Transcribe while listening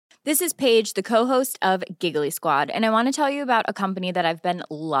This is Paige, the co-host of Giggly Squad, and I want to tell you about a company that I've been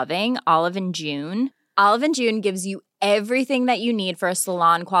loving, Olive & June. Olive & June gives you everything that you need for a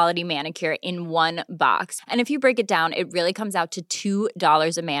salon-quality manicure in one box. And if you break it down, it really comes out to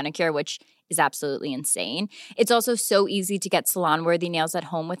 $2 a manicure, which is absolutely insane. It's also so easy to get salon-worthy nails at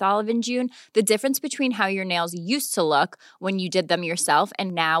home with Olive & June. The difference between how your nails used to look when you did them yourself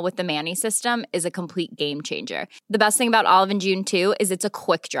and now with the Mani system is a complete game changer. The best thing about Olive & June, too, is it's a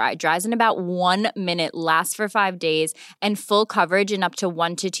quick dry. Dries in about 1 minute, lasts for 5 days, and full coverage in up to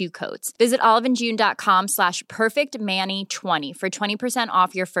 1 to 2 coats. Visit oliveandjune.com/perfectmani20 for 20%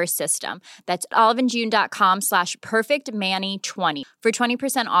 off your first system. That's oliveandjune.com/perfectmani20 for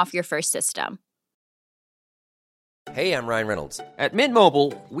 20% off your first system. Hey, I'm Ryan Reynolds. At Mint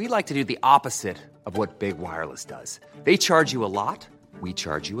Mobile, we like to do the opposite of what Big Wireless does. They charge you a lot, we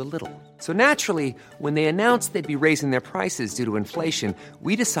charge you a little. So naturally, when they announced they'd be raising their prices due to inflation,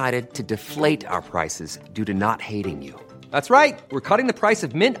 we decided to deflate our prices due to not hating you. That's right. We're cutting the price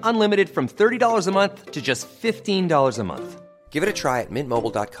of Mint Unlimited from $30 a month to just $15 a month. Give it a try at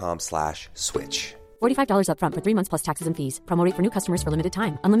mintmobile.com/switch. $45 up front for 3 months plus taxes and fees. Promo rate for new customers for limited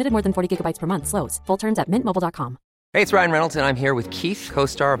time. Unlimited more than 40 gigabytes per month. Slows full terms at mintmobile.com. Hey, it's Ryan Reynolds, and I'm here with Keith,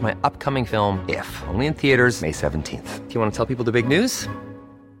 co-star of my upcoming film, If, only in theaters May 17th. Do you want to tell people the big news?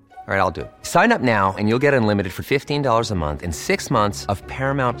 All right, I'll do it. Sign up now and you'll get unlimited for $15 a month and 6 months of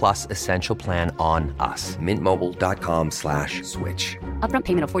Paramount Plus Essential Plan on us. mintmobile.com/switch. Upfront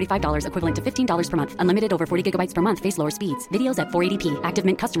payment of $45 equivalent to $15 per month. Unlimited over 40 gigabytes per month. Face lower speeds. Videos at 480p. Active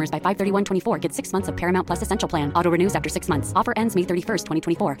Mint customers by 531.24 get 6 months of Paramount Plus Essential Plan. Auto renews after 6 months. Offer ends May 31st,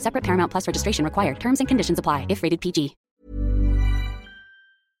 2024. Separate Paramount Plus registration required. Terms and conditions apply if rated PG.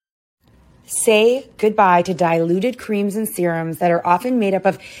 Say goodbye to diluted creams and serums that are often made up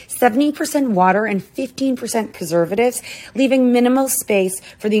of 70% water and 15% preservatives, leaving minimal space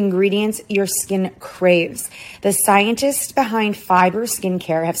for the ingredients your skin craves. The scientists behind Fiber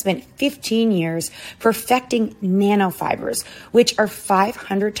Skincare have spent 15 years perfecting nanofibers, which are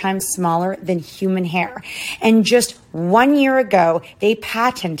 500 times smaller than human hair. And just 1 year ago, they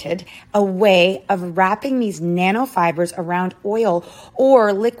patented a way of wrapping these nanofibers around oil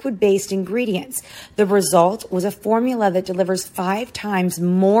or liquid-based ingredients. The result was a formula that delivers 5 times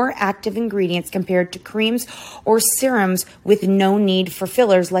more active ingredients compared to creams or serums with no need for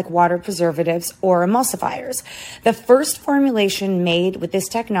fillers like water preservatives or emulsifiers. The first formulation made with this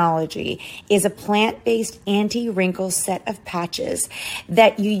technology is a plant-based anti-wrinkle set of patches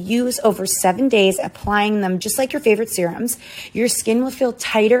that you use over 7 days, applying them just like your favorite serums. Your skin will feel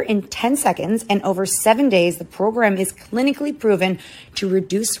tighter in 10 seconds, and over 7 days, the program is clinically proven to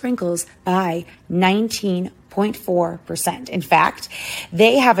reduce wrinkles by 19.4%. In fact,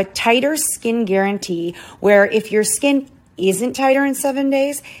 they have a tighter skin guarantee where if your skin isn't tighter in 7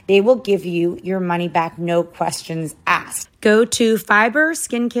 days, they will give you your money back, no questions asked. Go to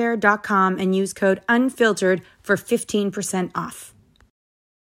fiberskincare.com and use code UNFILTERED for 15% off.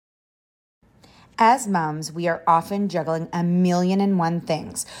 As moms, we are often juggling a million and one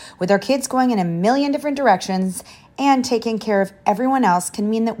things. With our kids going in a million different directions, and taking care of everyone else can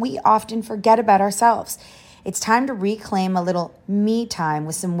mean that we often forget about ourselves. It's time to reclaim a little me time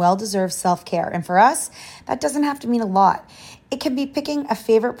with some well-deserved self-care. And for us, that doesn't have to mean a lot. It can be picking a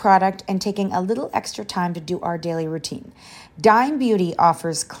favorite product and taking a little extra time to do our daily routine. Dime Beauty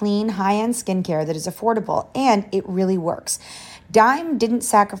offers clean, high-end skincare that is affordable, and it really works. Dime didn't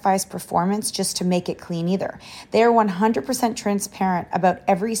sacrifice performance just to make it clean either. They are 100% transparent about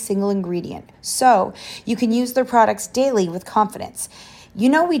every single ingredient, so you can use their products daily with confidence. You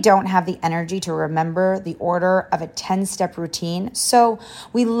know we don't have the energy to remember the order of a 10-step routine, so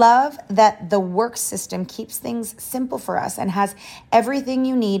we love that the work system keeps things simple for us and has everything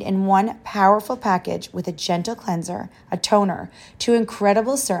you need in one powerful package with a gentle cleanser, a toner, 2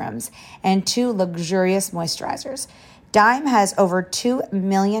 incredible serums, and 2 luxurious moisturizers. Dime has over 2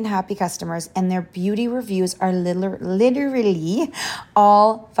 million happy customers, and their beauty reviews are literally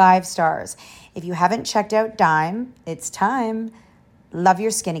all 5 stars. If you haven't checked out Dime, it's time. Love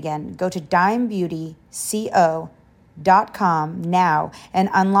your skin again. Go to dimebeautyco.com now and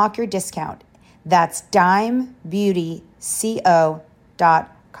unlock your discount. That's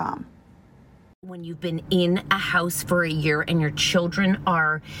dimebeautyco.com. When you've been in a house for a year and your children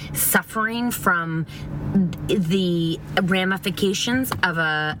are suffering from the ramifications of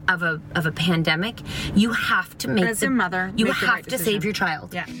a pandemic, you have to make as a mother, you have to save your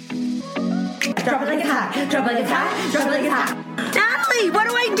child. Yeah. Drop it like it's hot. Drop it like it's hot. Drop it like it's hot. Natalie, what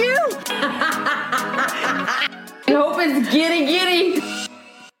do I do? I hope it's giddy.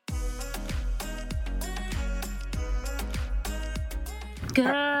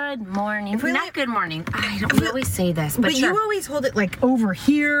 Good Good morning. If we Not like- good morning. We always say this, but you always hold it like over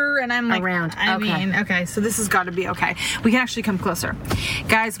here, and I'm like Around. I Okay. mean, okay, so this has got to be okay. We can actually come closer,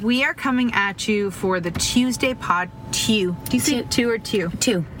 guys. We are coming at you for the Tuesday pod. Do you say two or two?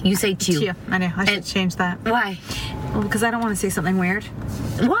 Two. You say two. Two. I know. I should change that. Why? Well, because I don't want to say something weird.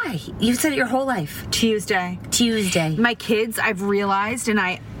 Why? You said it your whole life. Tuesday. My kids, I've realized, and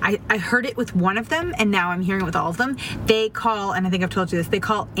I heard it with one of them, and now I'm hearing it with all of them. They call, and I think I've told you this, they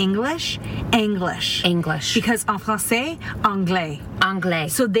call English. Because en français, anglais.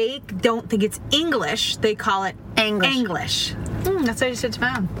 So they don't think it's English, they call it English. That's what I just said to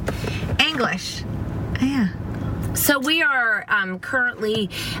my mom. English. Yeah. So we are currently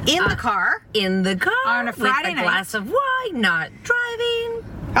In the car. On a Friday with night. a glass of wine, not driving.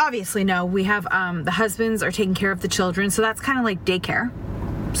 Obviously, no. We have, the husbands are taking care of the children, so that's kind of like daycare.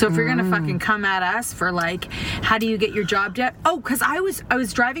 So if you're gonna fucking come at us for like, how do you get your job done? Oh, because I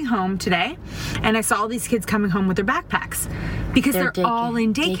was driving home today, and I saw all these kids coming home with their backpacks because they're all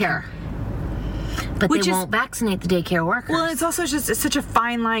in daycare. But Which they is- won't vaccinate the daycare workers. Well, it's also just it's such a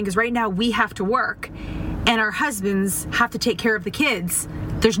fine line because right now we have to work, and our husbands have to take care of the kids.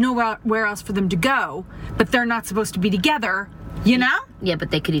 There's nowhere else for them to go, but they're not supposed to be together. You know? Yeah, but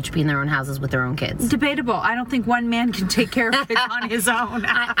they could each be in their own houses with their own kids. Debatable. I don't think one man can take care of kids on his own.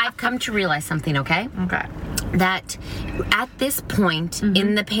 I've come to realize something, okay? Okay. That at this point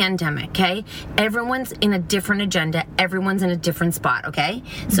in the pandemic, okay, everyone's in a different agenda. Everyone's in a different spot, okay?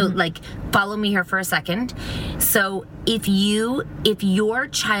 So, like, follow me here for a second. So, if your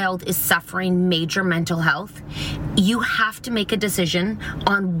child is suffering major mental health, you have to make a decision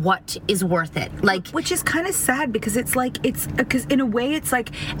on what is worth it. Like, Which is kind of sad because because in a way it's like,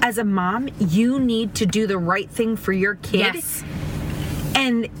 as a mom, you need to do the right thing for your kid. yes.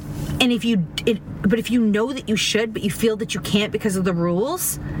 And if you know that you should, but you feel that you can't because of the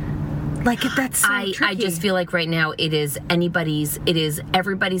rules, like that's so I tricky. just feel like right now it is everybody's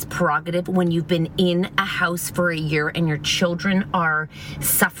prerogative when you've been in a house for a year and your children are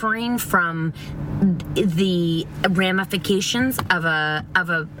suffering from the ramifications of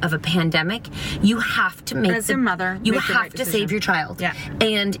a pandemic. You have to make As a mother, you make the have right to decision. save your child. Yeah.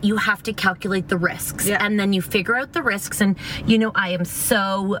 And you have to calculate the risks. Yeah. And then you figure out the risks. And I am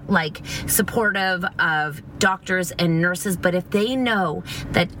so like supportive of doctors and nurses, but if they know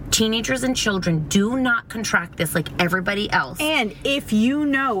that teenagers and children do not contract this like everybody else. And if you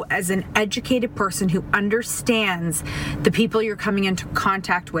know, as an educated person who understands the people you're coming into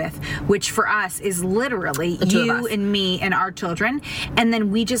contact with, which for us is literally The two of you us. and me and our children, and then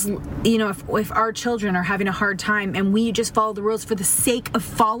we just, if our children are having a hard time and we just follow the rules for the sake of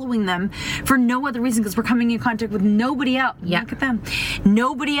following them for no other reason because we're coming in contact with nobody else. Yeah. Look at them.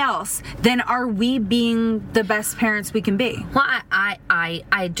 Nobody else. Then are we being the best parents we can be? Well, I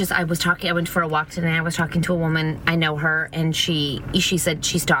went for a walk today. I was talking to a woman. I know her, and she said,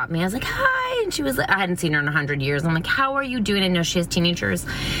 she stopped me. I was like, hi. And she was like, I hadn't seen her in 100 years. I'm like, how are you doing? I know she has teenagers.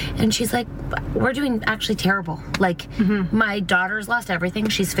 And she's like, we're doing actually terrible. Like, my daughter's lost everything.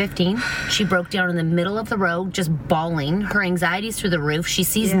 She's 15. She broke down in the middle of the road, just bawling. Her anxiety's through the roof. She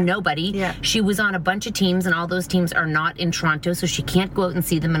sees nobody. Yeah. She was on a bunch of teams, and all those teams are not in Toronto, so she can't go out and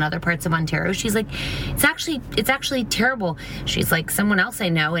see them in other parts of Ontario. She's like, it's actually terrible. She's like, someone else I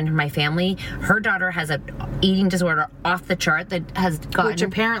know in my family, her daughter has an eating disorder off the chart that has gotten... Which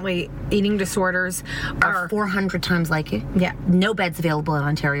apparently eating disorders are 400 times like it. Yeah. No beds available in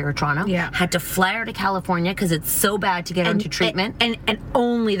Ontario or Toronto. Yeah. Had to fly her to California because it's so bad to get into treatment. And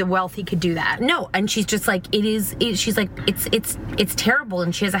only the wealthy could do that. No, and she's just like, she's like, it's terrible,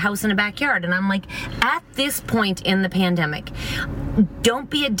 and she has a house in a backyard. And I'm like, at this point in the pandemic, don't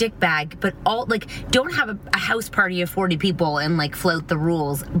be a dickbag, but don't have a house party of 40 people and like float the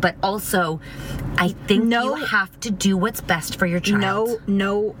rules. But also, I think you have to do what's best for your child.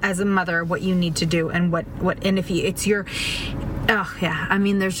 Know as a mother what you need to do and what and if it's your. Oh yeah, I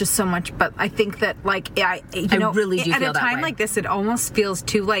mean, there's just so much, but I think that I really do at feel a that time way. like this, it almost feels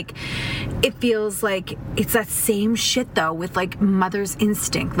too it feels like it's that same shit though with like mother's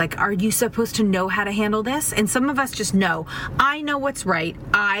instinct. Like, are you supposed to know how to handle this? And some of us just know. I know what's right.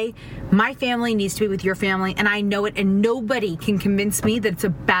 My family needs to be with your family, and I know it, and nobody can convince me that it's a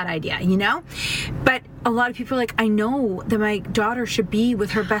bad idea. But a lot of people are like, I know that my daughter should be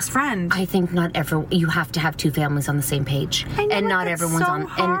with her best friend. I think you have to have two families on the same page. I know, and not that's everyone's so on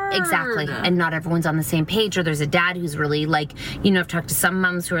hard. and exactly. And not everyone's on the same page, or there's a dad who's really like, I've talked to some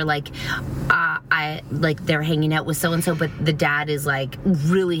moms who are like, they're hanging out with so and so, but the dad is like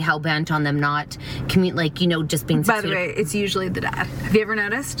really hell bent on them not just being. By the way, it's usually the dad. Have you ever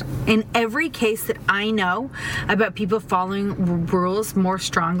noticed? In every case that I know about people following rules more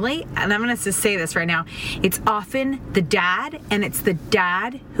strongly, and I'm going to just say this right now, it's often the dad, and it's the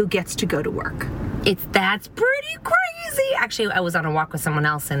dad who gets to go to work. That's pretty crazy. Actually, I was on a walk with someone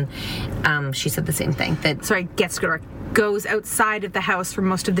else, and she said the same thing. Gets to go to work. Goes outside of the house for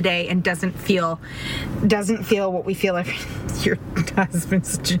most of the day and doesn't feel what we feel every. Your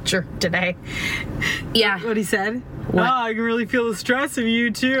husband's such a jerk today. Yeah. What he said? What? Oh, I can really feel the stress of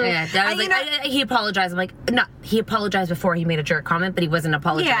you too. Yeah, he apologized. I'm like, no, he apologized before he made a jerk comment, but he wasn't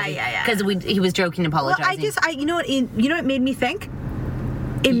apologizing. Yeah. Because he was joking, apologizing. Well, you know what it made me think?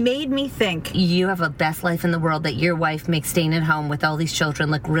 It made me think. You have a best life in the world that your wife makes staying at home with all these children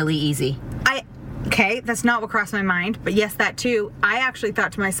look really easy. Okay, that's not what crossed my mind, but yes, that too. I actually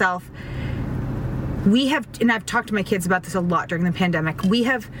thought to myself, and I've talked to my kids about this a lot during the pandemic, we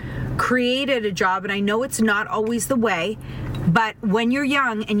have created a job, and I know it's not always the way, but when you're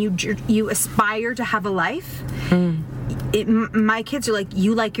young and you aspire to have a life, my kids are like,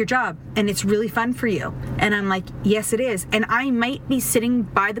 you like your job and it's really fun for you. And I'm like, yes, it is. And I might be sitting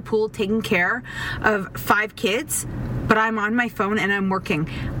by the pool taking care of 5 kids, but I'm on my phone and I'm working.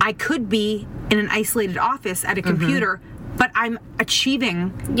 I could be in an isolated office at a computer, but I'm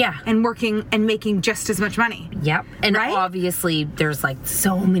achieving and working and making just as much money. Yep. And obviously there's like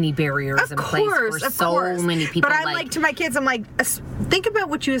so many barriers in place for so many people. But I'm like to my kids, I'm like, think about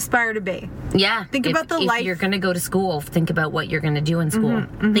what you aspire to be. Yeah. Think about the life. If you're going to go to school, think about what you're going to do in school.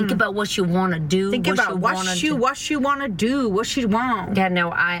 Think about what you want to do. Think about what you want to do, what you want. Yeah,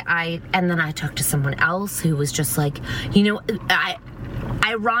 no, and then I talked to someone else who was just like,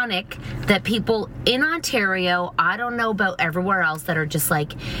 ironic that people in Ontario, I don't know about everywhere else, that are just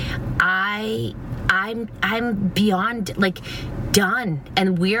like, I'm beyond like done,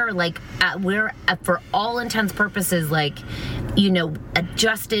 and we're for all intents purposes like,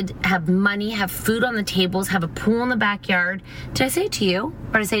 adjusted, have money, have food on the tables, have a pool in the backyard. Did I say it to you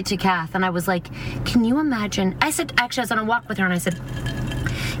or did I say it to Kath? And I was like, can you imagine? I said, actually, I was on a walk with her and I said,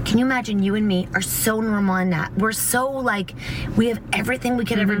 can you imagine you and me are so normal in that? We're so like, we have everything we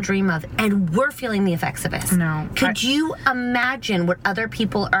could ever dream of, and we're feeling the effects of it. No. Could you imagine what other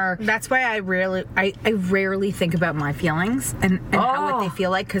people are? That's why I rarely think about my feelings and what they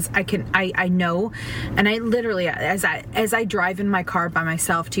feel like, because I know, and I literally, as I drive in my car by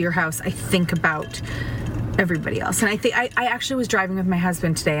myself to your house, I think about everybody else. And I think I actually was driving with my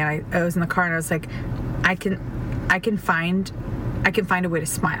husband today, and I was in the car and I was like, I can find a way to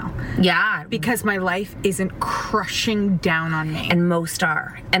smile. Yeah. Because my life isn't crushing down on me. And most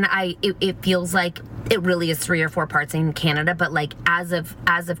are. And it feels like it really is 3 or 4 parts in Canada, but like as of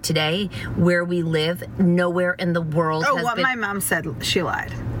today, where we live, nowhere in the world has been... my mom said, she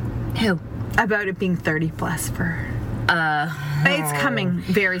lied. Who? About it being 30 plus for her. It's coming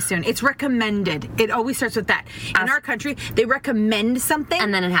very soon. It's recommended. It always starts with that. In our country, they recommend something.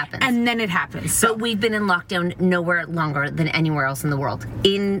 And then it happens. So we've been in lockdown nowhere longer than anywhere else in the world.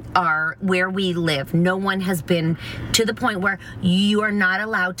 Where we live, no one has been to the point where you are not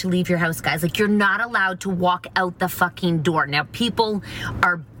allowed to leave your house, guys. Like, you're not allowed to walk out the fucking door. Now, people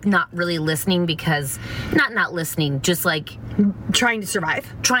are not really listening because, not listening, just like... trying to survive.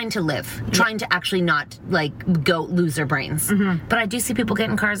 Trying to live. Yeah. Trying to actually not, like, go lose their brains. But I do see people get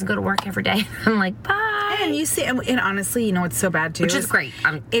in cars and go to work every day. I'm like, bye. And you see, and honestly, you know what's so bad too? Which is great.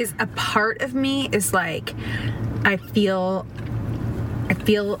 Is a part of me is like, I feel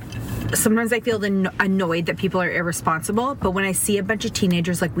sometimes I feel annoyed that people are irresponsible, but when I see a bunch of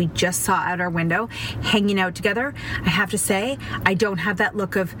teenagers like we just saw out our window hanging out together, I have to say, I don't have that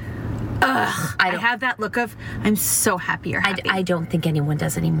look of, ugh. I have that look of, I'm so happy you're happy. I don't think anyone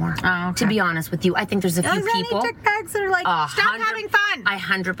does anymore. Oh, okay. To be honest with you, I think there's a few people. Dickbags that are like, stop having fun.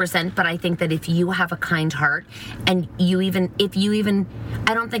 100%, but I think that if you have a kind heart, and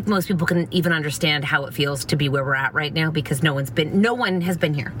I don't think most people can even understand how it feels to be where we're at right now, because no one has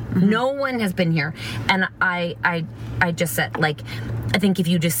been here. No one has been here. And I just said, like, I think if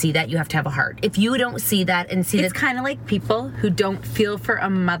you just see that, you have to have a heart. If you don't see that and see it's kind of like people who don't feel for a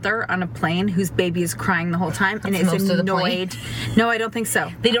mother on a plane wose baby is crying the whole time and is annoyed. No, I don't think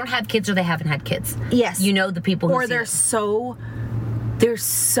so. They don't have kids or they haven't had kids. Yes. You know the people who or they're so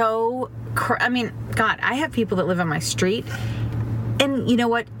I mean, God, I have people that live on my street And you know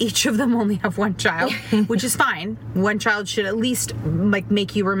what? Each of them only have one child, which is fine. One child should at least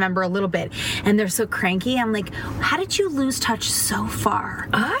make you remember a little bit. And they're so cranky. I'm like, how did you lose touch so far?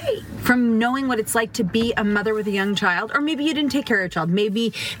 From knowing what it's like to be a mother with a young child, or maybe you didn't take care of your child.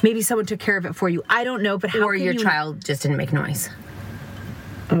 Maybe someone took care of it for you. I don't know, but how or your child just didn't make noise.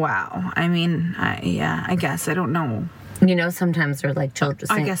 Wow. I mean, I guess. I don't know. You know, sometimes they're like children.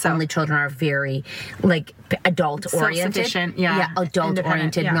 I guess so. Only children are very adult oriented. Self-sufficient, yeah. Adult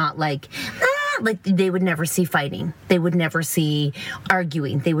oriented, yeah. Not like they would never see fighting. They would never see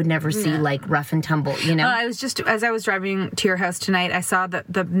arguing. They would never see rough and tumble. You know. I was just as I was driving to your house tonight, I saw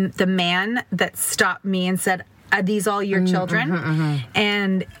the man that stopped me and said, "Are these all your children?"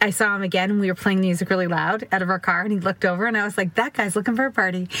 And I saw him again, and we were playing music really loud out of our car, and he looked over, and I was like, that guy's looking for a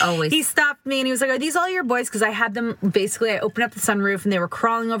party. Always. He stopped me, and he was like, "Are these all your boys?" Because I had them, basically, I opened up the sunroof, and they were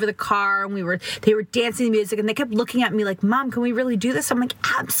crawling over the car, and they were dancing to music, and they kept looking at me like, "Mom, can we really do this?" I'm like,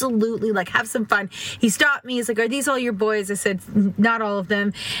 "Absolutely, have some fun." He stopped me, he's like, "Are these all your boys?" I said, "Not all of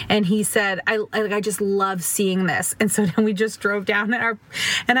them." And he said, I just love seeing this. And so then we just drove down,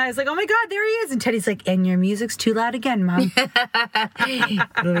 and I was like, "Oh my God, there he is." And Teddy's like, "And your music's too loud again, Mom."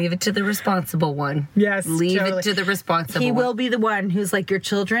 Leave it to the responsible one. Yes, Leave it to the responsible He one. will be the one who's like, "Your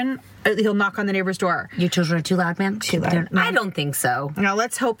children," he'll knock on the neighbor's door. "Your children are too loud, ma'am?" Too loud. I don't think so. Now,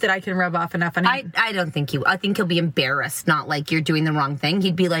 let's hope that I can rub off enough on him. I don't think I think he'll be embarrassed, not like you're doing the wrong thing.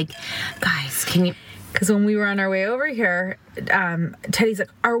 He'd be like, "Guys, can you..." Because when we were on our way over here, Teddy's like,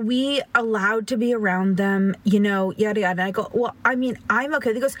 "Are we allowed to be around them? Yada, yada." And I go, "Well, I mean, I'm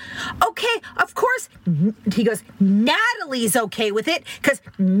okay." He goes, "Okay, of course." He goes, "Natalie's okay with it because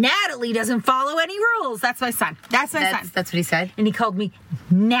Natalie doesn't follow any rules." That's my son. That's my son. That's what he said. And he called me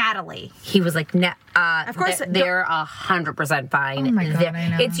Natalie. He was like, of course, they're 100% fine. Oh my God, I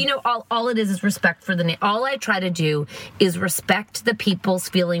know. It's, all it is respect for the name. All I try to do is respect the people's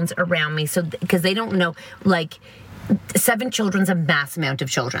feelings around me. So, because they don't know, 7 children's a mass amount of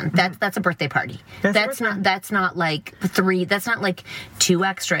children. That's a birthday party. That's not like 3. That's not like 2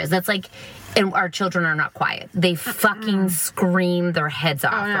 extras. That's like, and our children are not quiet. They fucking scream their heads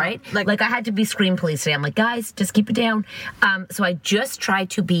off, right? Like I had to be scream police today. I'm like, "Guys, just keep it down." So I just try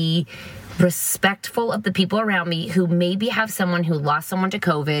to be respectful of the people around me who maybe have someone who lost someone to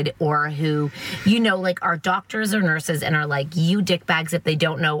COVID, or who, are doctors or nurses and are like, "You dickbags," if they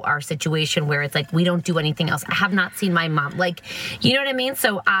don't know our situation, where it's like, we don't do anything else. I have not seen my mom. You know what I mean?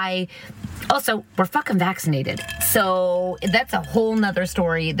 So we're fucking vaccinated. So that's a whole nother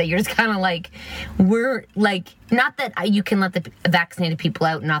story that you're just kind of like, we're like, not that you can let the vaccinated people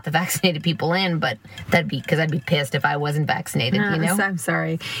out, not the vaccinated people in, but that'd be, because I'd be pissed if I wasn't vaccinated, I'm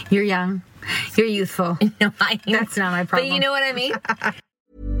sorry. You're young. You're youthful. No, I am. That's not my problem. But you know what I mean?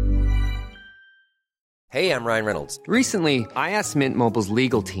 Hey, I'm Ryan Reynolds. Recently, I asked Mint Mobile's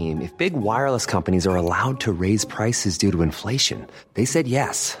legal team if big wireless companies are allowed to raise prices due to inflation. They said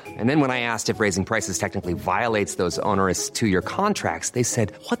yes. And then when I asked if raising prices technically violates those onerous 2-year contracts, they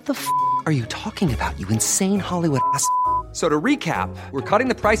said, "What the f*** are you talking about, you insane Hollywood ass?" So to recap, we're cutting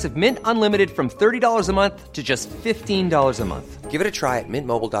the price of Mint Unlimited from $30 a month to just $15 a month. Give it a try at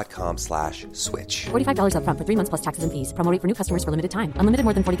mintmobile.com/switch. $45 up front for 3 months plus taxes and fees. Promo rate for new customers for limited time. Unlimited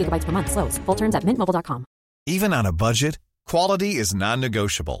more than 40 gigabytes per month. Slows full terms at mintmobile.com. Even on a budget, quality is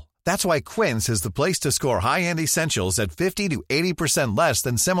non-negotiable. That's why Quince is the place to score high-end essentials at 50 to 80% less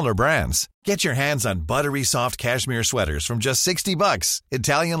than similar brands. Get your hands on buttery soft cashmere sweaters from just $60,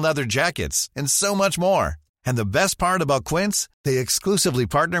 Italian leather jackets, and so much more. And the best part about Quince, they exclusively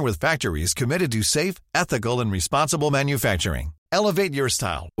partner with factories committed to safe, ethical, and responsible manufacturing. Elevate your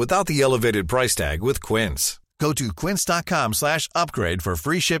style without the elevated price tag with Quince. Go to quince.com/upgrade for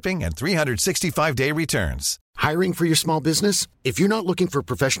free shipping and 365-day returns. Hiring for your small business? If you're not looking for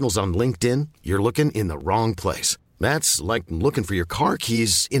professionals on LinkedIn, you're looking in the wrong place. That's like looking for your car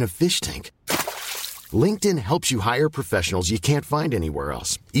keys in a fish tank. LinkedIn helps you hire professionals you can't find anywhere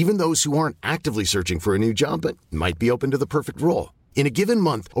else, even those who aren't actively searching for a new job but might be open to the perfect role. In a given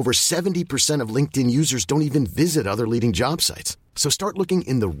month, over 70% of LinkedIn users don't even visit other leading job sites. So start looking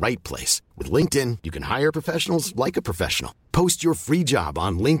in the right place. With LinkedIn, you can hire professionals like a professional. Post your free job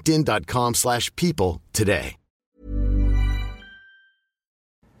on linkedin.com/people today.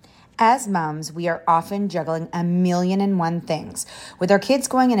 As moms, we are often juggling 1,000,001 things. With our kids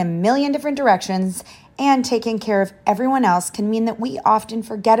going in 1,000,000 different directions, and taking care of everyone else can mean that we often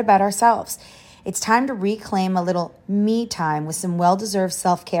forget about ourselves. It's time to reclaim a little me time with some well-deserved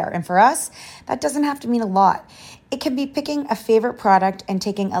self-care. And for us, that doesn't have to mean a lot. It can be picking a favorite product and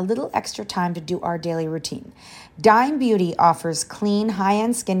taking a little extra time to do our daily routine. Dime Beauty offers clean,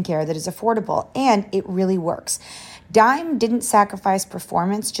 high-end skincare that is affordable, and it really works. Dime didn't sacrifice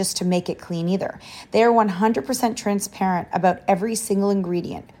performance just to make it clean either. They are 100% transparent about every single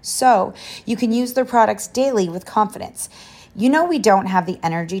ingredient, so you can use their products daily with confidence. You know we don't have the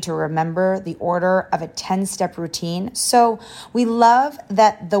energy to remember the order of a 10-step routine, so we love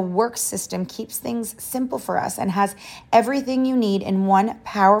that the work system keeps things simple for us and has everything you need in one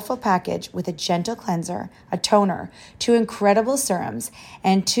powerful package with a gentle cleanser, a toner, 2 incredible serums,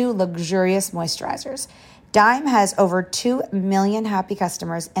 and 2 luxurious moisturizers. Dime has over 2 million happy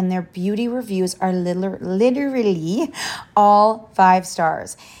customers, and their beauty reviews are literally all 5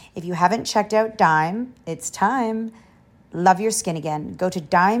 stars. If you haven't checked out Dime, it's time. Love your skin again. Go to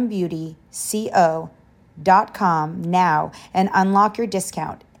dimebeautyco.com now and unlock your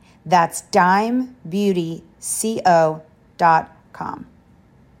discount. That's dimebeautyco.com.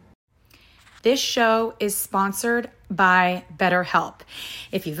 This show is sponsored by BetterHelp.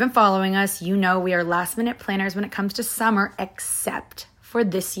 If you've been following us, you know we are last-minute planners when it comes to summer, except for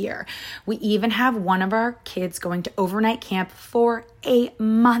this year. We even have one of our kids going to overnight camp for a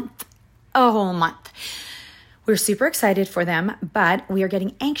whole month. We're super excited for them, but we are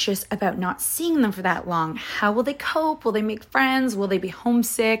getting anxious about not seeing them for that long. How will they cope? Will they make friends? Will they be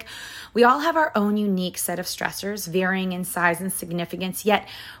homesick? We all have our own unique set of stressors, varying in size and significance, yet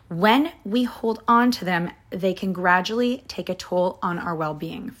when we hold on to them, they can gradually take a toll on our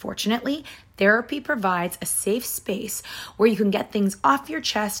well-being. Fortunately, therapy provides a safe space where you can get things off your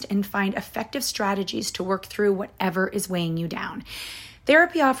chest and find effective strategies to work through whatever is weighing you down.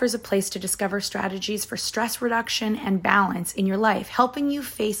 Therapy offers a place to discover strategies for stress reduction and balance in your life, helping you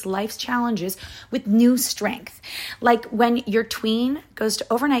face life's challenges with new strength. Like when your tween goes to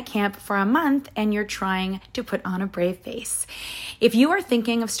overnight camp for a month and you're trying to put on a brave face. If you are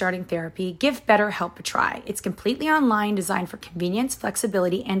thinking of starting therapy, give BetterHelp a try. It's completely online, designed for convenience,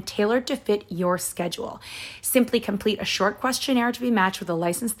 flexibility, and tailored to fit your schedule. Simply complete a short questionnaire to be matched with a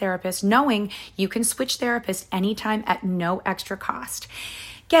licensed therapist, knowing you can switch therapists anytime at no extra cost.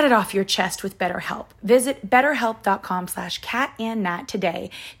 Get it off your chest with BetterHelp. Visit betterhelp.com/catandnat today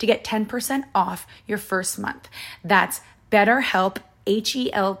to get 10% off your first month. That's BetterHelp,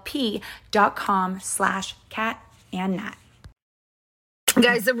 HELP.com/catandnat.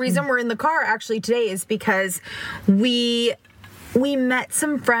 Guys, the reason we're in the car actually today is because we met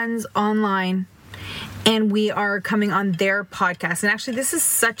some friends online and we are coming on their podcast. And actually this is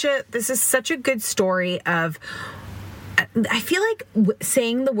such a good story of, I feel like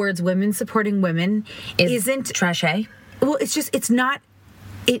saying the words women supporting women isn't trashy. Well, it's not.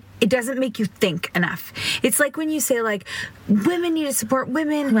 It doesn't make you think enough. It's like when you say like women need to support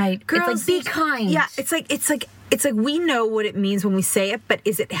women, right? Girls, it's like, be kind. Yeah, it's like we know what it means when we say it, but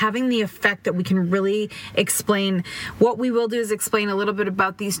is it having the effect that we can really explain? What we will do is explain a little bit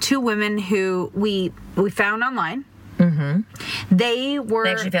about these 2 women who we found online. Mm-hmm. They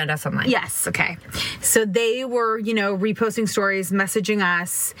actually found us online. Yes. Okay. So they were, reposting stories, messaging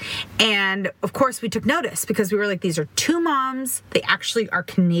us. And of course we took notice because we were like, these are 2 moms. They actually are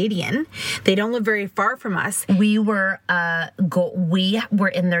Canadian. They don't live very far from us. We were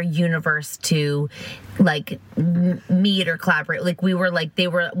in their universe to like meet or collaborate. Like we were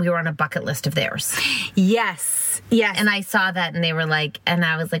on a bucket list of theirs. Yes. Yes. And I saw that and they were like, and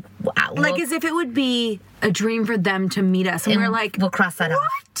I was like, wow. Like as if it would be a dream for them to meet us. And we're like, we'll cross that off.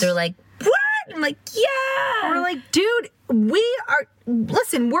 They're like, what? I'm like, yeah. We're like, dude,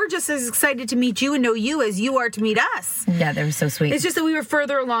 we're just as excited to meet you and know you as you are to meet us. Yeah, they were so sweet. It's just that we were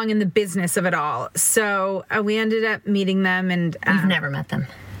further along in the business of it all. So we ended up meeting them and... We've never met them.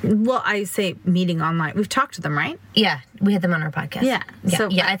 Well, I say meeting online. We've talked to them, right? Yeah, we had them on our podcast. Yeah. So,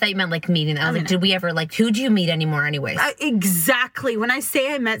 I thought you meant like meeting them. I was like, did we ever who do you meet anymore anyways? Exactly. When I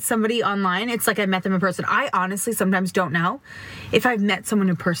say I met somebody online, it's like I met them in person. I honestly sometimes don't know if I've met someone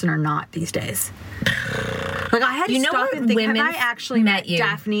in person or not these days. Like I had to stop and think, have I actually met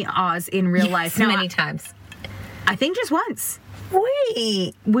Daphne Oz in real life? No, many times. I think just once.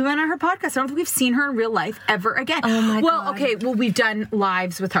 Wait. We went on her podcast. I don't think we've seen her in real life ever again. Oh my God. Well, okay. Well, we've done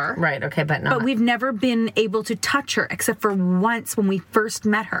lives with her. Right. Okay. But we've never been able to touch her except for once when we first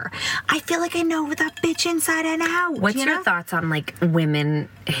met her. I feel like I know that bitch inside and out. What's your thoughts on like women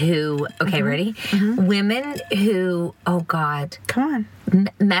who, okay, ready? Mm-hmm. Women who, oh God. Come on.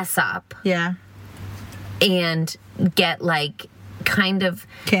 Mess up. Yeah. And get like kind of.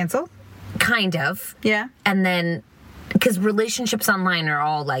 Canceled? Kind of. Yeah. And then because relationships online are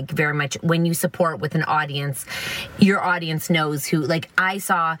all like very much when you support with an audience, your audience knows who. Like I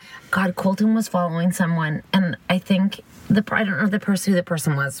saw, God, Colton was following someone, and I think I don't know who the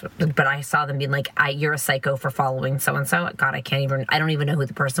person was, but I saw them being like, "You're a psycho for following so and so." God, I don't even know who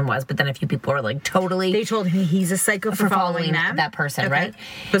the person was. But then a few people are like, totally. They told him he's a psycho for following them. That person, okay. Right?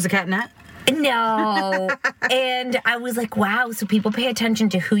 Was it Cat and Nat? No. And I was like, wow, so people pay attention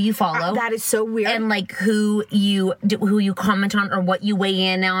to who you follow. That is so weird. And like who you comment on or what you weigh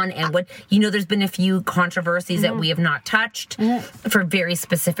in on and what, there's been a few controversies that we have not touched for very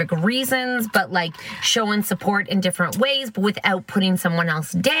specific reasons, but like showing support in different ways, but without putting someone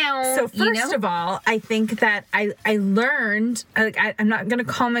else down. So first of all, I think that I learned, I'm not going to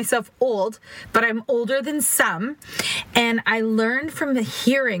call myself old, but I'm older than some. And I learned from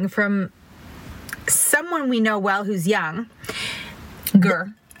hearing from someone we know well who's young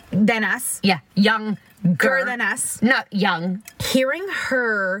than us. Yeah, younger than us. Not young. Hearing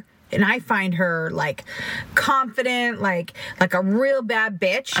her, and I find her like confident, like a real bad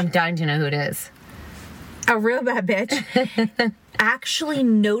bitch. I'm dying to know who it is. A real bad bitch. Actually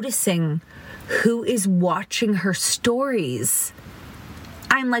noticing who is watching her stories.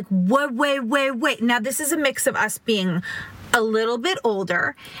 I'm like, wait. Now this is a mix of us being a little bit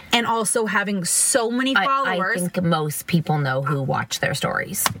older and also having so many followers. I think most people know who watch their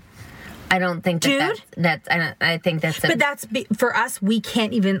stories. I don't think I think that's but that's for us. We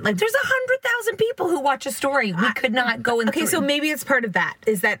can't even like. There's 100,000 people who watch a story. We could not go in. Okay, so maybe it's part of that.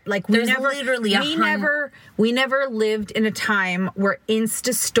 Is that like we never lived in a time where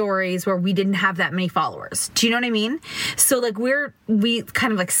Insta stories where we didn't have that many followers. Do you know what I mean? So like we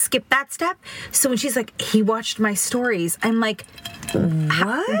kind of like skip that step. So when she's like, he watched my stories, I'm like,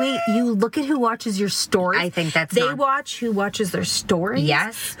 what? Wait, you look at who watches your stories? I think that's watch who watches their stories.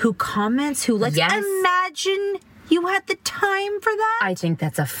 Yes. Who comments? Who likes? Yes. Imagine you had the time for that. I think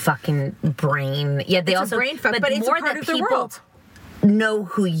that's a fucking brain. Yeah, they it's also a brain fuck, but it's more a part that of the people world. Know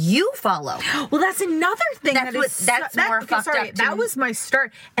who you follow. Well, that's another thing. That's more fucked up. That was my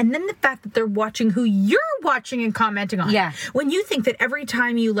start. And then the fact that they're watching who you're watching and commenting on. Yeah. When you think that every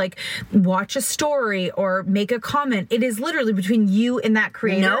time you like watch a story or make a comment, it is literally between you and that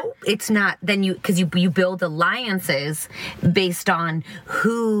creator. No, it's not. Then because you build alliances based on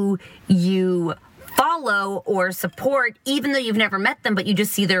who you follow or support, even though you've never met them, but you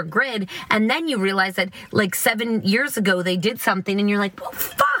just see their grid, and then you realize that like 7 years ago they did something, and you're like, well,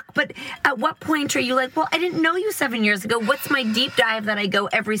 fuck. But at what point are you like, well, I didn't know you 7 years ago. What's my deep dive that I go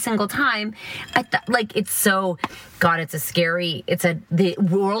every single time? It's so, God, it's a scary. The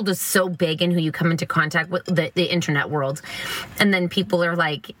world is so big, and who you come into contact with, the internet world, and then people are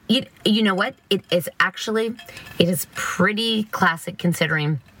like, you know what? It is pretty classic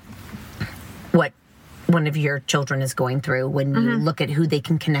considering what one of your children is going through when you look at who they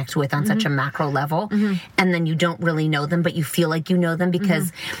can connect with on such a macro level, and then you don't really know them, but you feel like you know them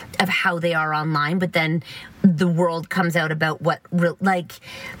because of how they are online, but then the world comes out about what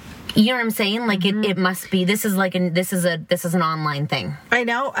you know what I'm saying? Like it must be. This is an online thing. I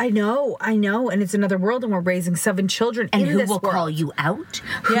know, and it's another world, and we're raising 7 children. And in who this will world. Call you out?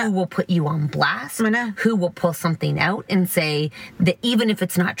 Who will put you on blast? I know. Who will pull something out and say that even if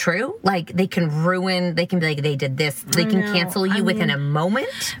it's not true, like they can ruin. They can be like they did this. They can cancel you within a moment.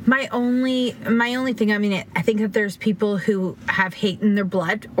 My only thing. I mean, I think that there's people who have hate in their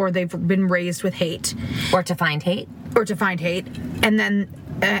blood, or they've been raised with hate, or to find hate, and then.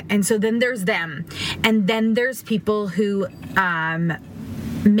 And so then there's them. And then there's people who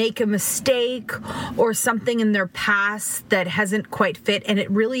make a mistake or something in their past that hasn't quite fit. And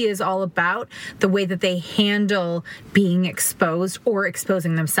it really is all about the way that they handle being exposed or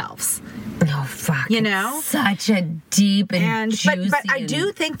exposing themselves. Oh, fuck. You know? It's such a deep and juicy. But I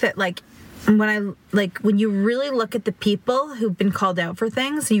do think that, like, when you really look at the people who've been called out for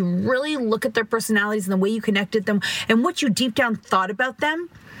things, you really look at their personalities and the way you connected them and what you deep down thought about them,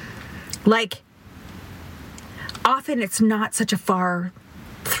 like, often it's not such a far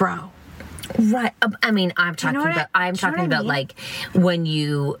throw. Right. I mean, I'm talking about like when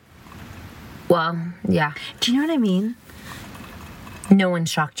you, well, yeah. Do you know what I mean? No one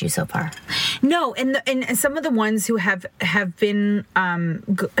shocked you so far. No, and some of the ones who have been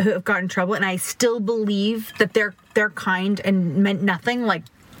who have gotten in trouble, and I still believe that they're kind and meant nothing. Like,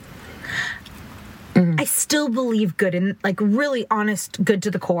 I still believe good and like really honest, good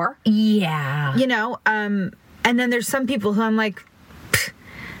to the core. Yeah, you know. And then there's some people who I'm like,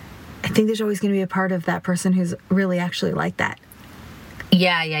 I think there's always going to be a part of that person who's really actually like that.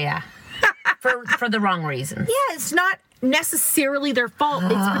 Yeah. for the wrong reasons. Yeah, it's not. necessarily their fault.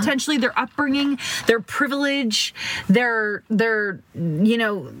 It's potentially their upbringing, their privilege, their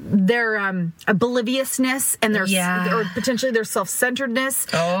obliviousness, and or potentially their self-centeredness,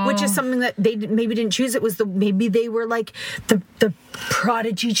 which is something that they maybe didn't choose. It was maybe they were like the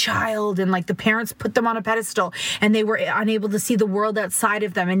prodigy child, and like the parents put them on a pedestal, and they were unable to see the world outside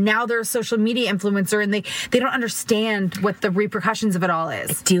of them. And now they're a social media influencer, and they don't understand what the repercussions of it all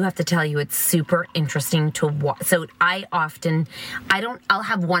is. I do have to tell you, it's super interesting to watch. So I'll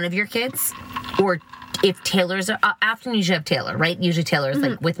have one of your kids, or if Taylor's, I often usually have Taylor, right? Usually Taylor's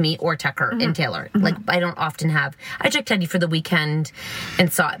like with me, or Tucker and Taylor. Like I don't often have, I took Teddy for the weekend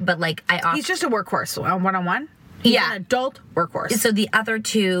and saw it, but like he's just a workhorse, one-on-one. He's an adult workhorse. So the other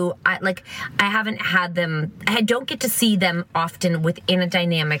two, I haven't had them. I don't get to see them often within a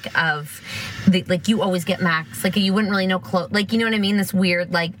dynamic of, like you always get Max. Like you wouldn't really know like you know what I mean. This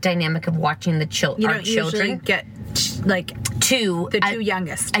weird like dynamic of watching our children. You don't usually get like the two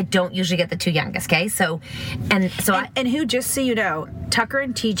youngest. I don't usually get the two youngest. Okay, and who, just so you know, Tucker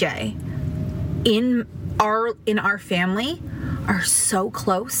and TJ in our family are so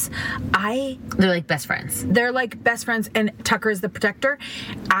close. They're like best friends. They're like best friends, and Tucker is the protector.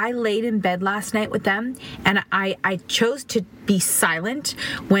 I laid in bed last night with them, and I chose to be silent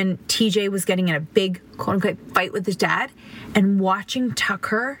when TJ was getting in a big quote-unquote fight with his dad, and watching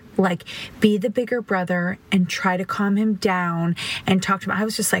Tucker like be the bigger brother and try to calm him down and talk to him. I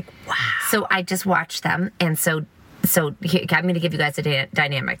was just like, wow. So I just watched them, and so here, I'm going to give you guys the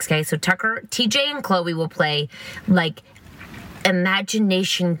dynamics, okay? So Tucker, TJ, and Chloe will play like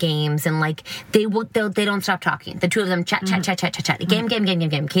imagination games, and like they don't stop talking. The two of them chat. Game.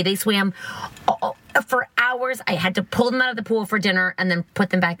 Okay, they swam for hours. I had to pull them out of the pool for dinner and then put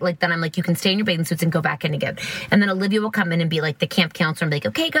them back. Like then I'm like, you can stay in your bathing suits and go back in again. And then Olivia will come in and be like the camp counselor and be like,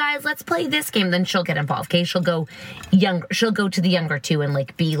 okay guys, let's play this game. Then she'll get involved. Okay, she'll go to the younger two and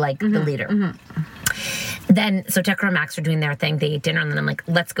like be like the leader. Then so Tucker and Max are doing their thing. They eat dinner, and then I'm like,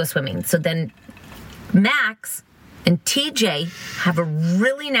 let's go swimming. So then Max and TJ have a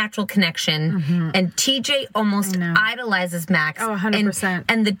really natural connection, and TJ almost idolizes Max. 100%.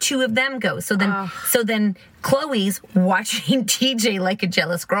 And the two of them go. So then Chloe's watching TJ like a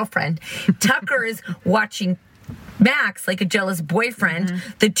jealous girlfriend. Tucker is watching Max like a jealous boyfriend.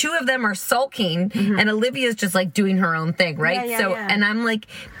 The two of them are sulking, and Olivia's just like doing her own thing, right? And I'm like,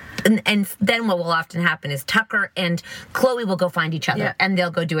 and then what will often happen is Tucker and Chloe will go find each other, and they'll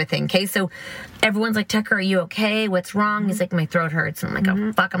go do a thing. Okay, so everyone's like, Tucker, are you okay? What's wrong? He's like, my throat hurts. And I'm like,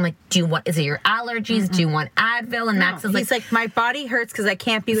 oh fuck. I'm like, is it your allergies? Do you want Advil? And Max is like, he's like, my body hurts because I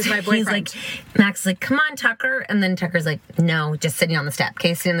can't be with my boyfriend. He's like, Max is like, come on, Tucker. And then Tucker's like, no, just sitting on the step.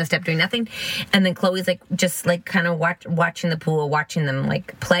 Okay, sitting on the step doing nothing. And then Chloe's like, just like kind of watching the pool, watching them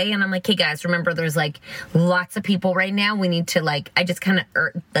like play. And I'm like, hey guys, remember there's like lots of people right now. We need to like, I just kind of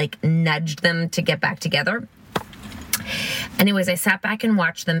like nudged them to get back together. Anyways, I sat back and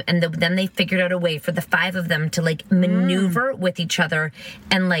watched them, and then they figured out a way for the five of them to like maneuver with each other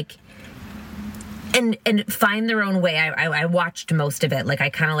and like and find their own way. I watched most of it. Like I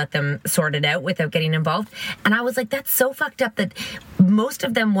kind of let them sort it out without getting involved. And I was like, that's so fucked up that most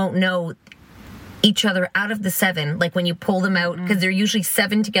of them won't know each other out of the seven, like when you pull them out, because they're usually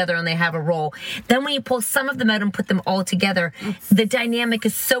seven together and they have a role. Then when you pull some of them out and put them all together, the dynamic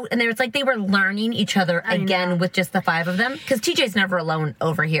is so, and it's like they were learning each other again with just the five of them, because TJ's never alone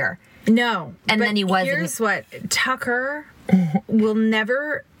over here. No. And then he was. Here's what, Tucker will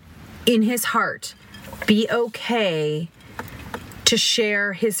never, in his heart, be okay to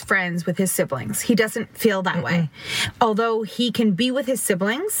share his friends with his siblings. He doesn't feel that way. Although he can be with his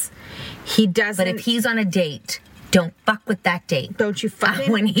siblings, he doesn't. But if he's on a date, don't fuck with that date. Don't you fuck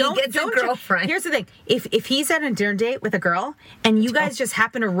when he gets a girlfriend. Here's the thing. If he's at a dinner date with a girl and you guys just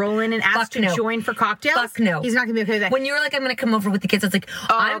happen to roll in and ask to join for cocktails, fuck no. He's not going to be okay with that. When you're like, I'm going to come over with the kids, it's like,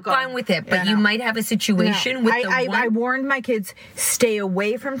 I'm fine with it, but you might have a situation with I warned my kids, stay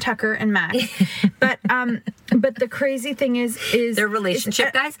away from Tucker and Max. But the crazy thing is their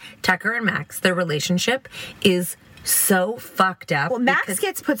relationship, guys, Tucker and Max, their relationship is so fucked up. Well, Max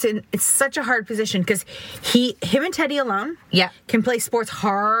gets put in such a hard position because him and Teddy alone can play sports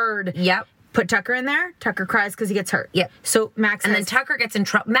hard. Yep. Put Tucker in there, Tucker cries because he gets hurt. Yep. So Max then Tucker gets in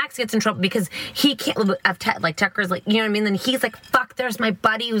trouble. Max gets in trouble because he can't live with like Tucker's like, you know what I mean? Then he's like, fuck, there's my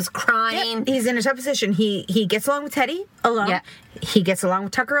buddy who's crying. Yep. He's in a tough position. He gets along with Teddy alone. Yep. He gets along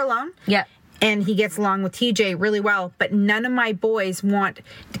with Tucker alone. Yeah. And he gets along with TJ really well, but none of my boys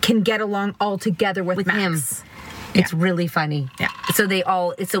can get along all together with Max. Him. It's really funny. Yeah. So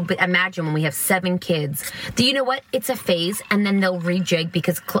but imagine when we have 7 kids. Do you know what? It's a phase, and then they'll rejig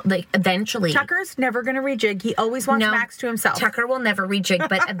because eventually... Tucker's never going to rejig. He always wants Max to himself. Tucker will never rejig,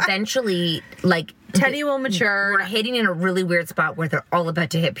 but eventually, Teddy will mature. We're hitting in a really weird spot where they're all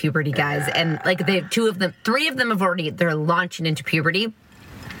about to hit puberty, guys. And they 3 of them they're launching into puberty.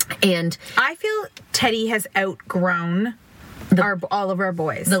 And I feel Teddy has outgrown all of our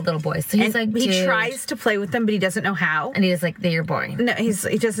boys. The little boys. So he's he tries to play with them, but he doesn't know how. And he's like, they're boring. No, he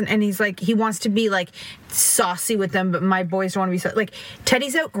doesn't. And he's like, he wants to be saucy with them, but my boys don't want to be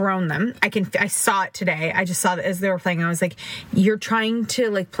Teddy's outgrown them. I saw it today. I just saw it as they were playing. I was like, you're trying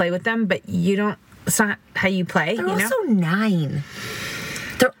to play with them, but you don't. It's not how you play. They're also 9.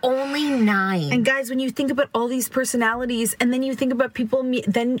 They're only 9. And guys, when you think about all these personalities, and then you think about people,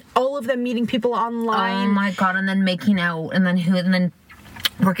 then all of them meeting people online. Oh my God! And then making out, and then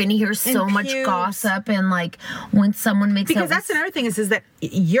we're gonna hear so much gossip, and when someone makes because that's another thing is that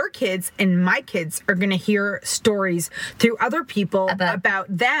your kids and my kids are gonna hear stories through other people about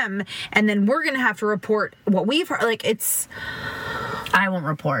them, and then we're gonna have to report what we've heard. I won't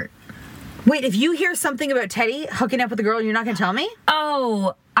report. Wait, if you hear something about Teddy hooking up with a girl, you're not going to tell me?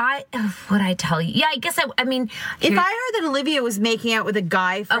 Oh, would I tell you? Yeah, I guess I mean... If I heard that Olivia was making out with a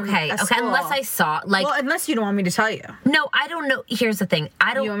guy from a school, unless I saw... well, unless you don't want me to tell you. No, I don't know. Here's the thing.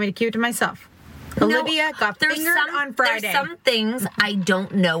 You want me to keep it to myself? Olivia got fingered on Friday. There's some things I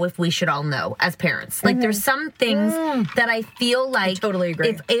don't know if we should all know as parents. There's some things that I feel I totally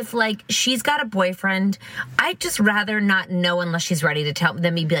agree. If she's got a boyfriend, I'd just rather not know unless she's ready to tell.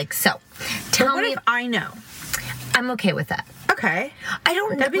 Then me be like, so, tell me if I know. I'm okay with that. Okay. I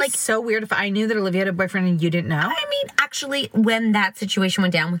don't know. That'd be so weird if I knew that Olivia had a boyfriend and you didn't know. I mean, actually, when that situation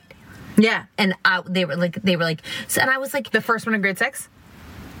went down, yeah, and they were like, so, and I was like, the first one in grade 6.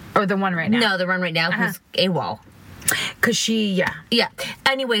 Or the one right now? No, the one right now who's AWOL. Because yeah.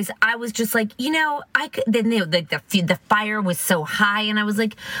 Anyways, I was just like, I could. Then the fire was so high, and I was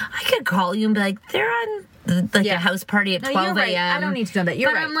like, I could call you and be like, they're on a house party at 12 a.m. Right. I don't need to know that.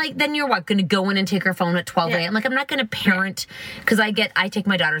 You're right. I'm like, then you're what, going to go in and take her phone at 12 a.m.? I'm not going to parent, because I take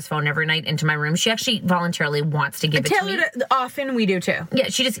my daughter's phone every night into my room. She actually voluntarily wants to give it to me. Often we do too. Yeah,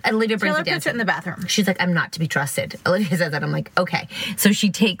 Olivia brings it down. Puts it in the bathroom. She's like, I'm not to be trusted. Olivia says that. I'm like, okay. So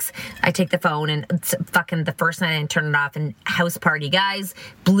I take the phone, and it's fucking the first night I turn it off, and house party, guys,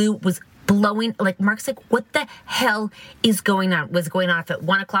 was blowing, Mark's like, what the hell is going on? Was going off at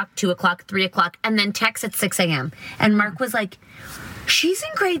 1 o'clock, 2 o'clock, 3 o'clock, and then text at 6 a.m. And Mark was like, she's in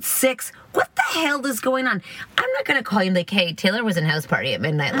grade 6. What the hell is going on? I'm not going to call him hey, Taylor was in house party at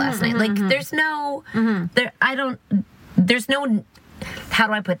midnight last night. There's no, there's no, how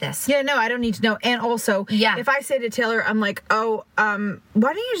do I put this? Yeah, no, I don't need to know. And also, if I say to Taylor, I'm like, why don't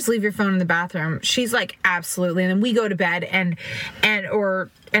you just leave your phone in the bathroom? She's like, absolutely. And then we go to bed and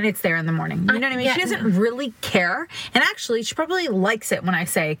it's there in the morning. You know what I mean? She doesn't really care. And actually, she probably likes it when I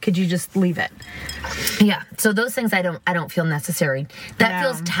say, could you just leave it? Yeah. So those things I don't feel necessary. That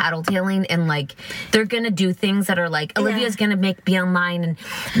feels tattletaling, and they're going to do things that are Olivia's going to be online and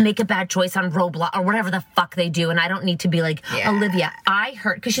make a bad choice on Roblox or whatever the fuck they do. And I don't need to be Olivia, I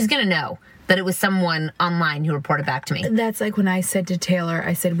heard, because she's going to know that it was someone online who reported back to me. That's when I said to Taylor,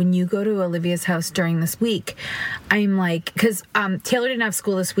 I said, when you go to Olivia's house during this week, I'm because Taylor didn't have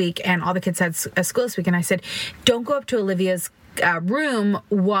school this week and all the kids had school this week. And I said, don't go up to Olivia's room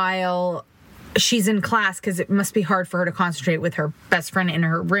while she's in class, because it must be hard for her to concentrate with her best friend in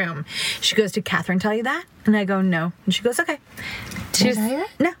her room. She goes, did Catherine tell you that? And I go, no. And she goes, okay. Did she tell you that?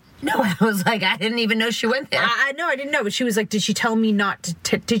 No. No, I was like, I didn't even know she went there. I didn't know, but she was like, did she tell me not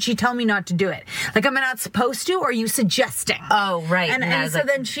to did she tell me not to do it? Am I not supposed to, or are you suggesting? Oh, right. And so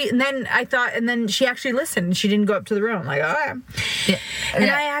then she actually listened, and she didn't go up to the room. I'm like, okay. Yeah.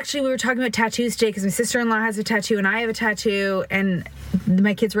 And we were talking about tattoos today, because my sister-in-law has a tattoo, and I have a tattoo, and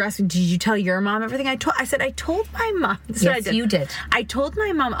my kids were asking, did you tell your mom everything? I said, I told my mom. Yes, you did. I told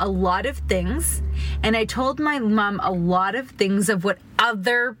my mom a lot of things, and I told my mom a lot of things of what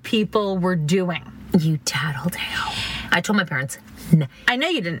other people were doing. You tattletale. I told my parents. I know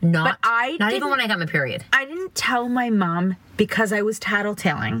you didn't. Not even when I got my period. I didn't tell my mom because I was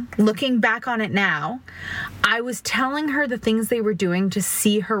tattletaling. Looking back on it now, I was telling her the things they were doing to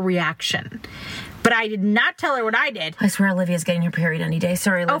see her reaction. But I did not tell her what I did. I swear Olivia's getting her period any day.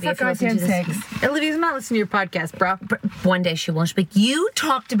 Sorry, Olivia. Oh, for God's sakes. Olivia's not listening to your podcast, bro. One day she won't. She'll be like, you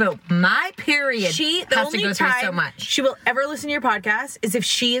talked about my period. The only time she will ever listen to your podcast is if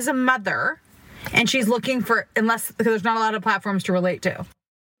she is a mother and she's looking because there's not a lot of platforms to relate to.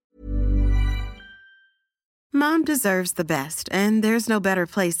 Mom deserves the best, and there's no better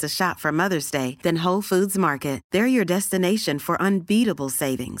place to shop for Mother's Day than Whole Foods Market. They're your destination for unbeatable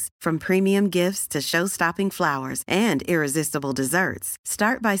savings, from premium gifts to show-stopping flowers and irresistible desserts.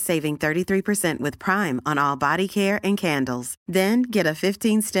 Start by saving 33% with Prime on all body care and candles. Then get a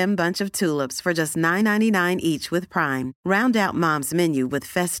 15-stem bunch of tulips for just $9.99 each with Prime. Round out Mom's menu with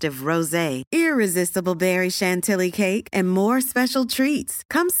festive rosé, irresistible berry chantilly cake, and more special treats.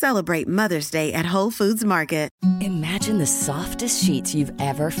 Come celebrate Mother's Day at Whole Foods Market. Imagine the softest sheets you've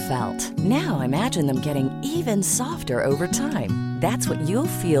ever felt. Now imagine them getting even softer over time. That's what you'll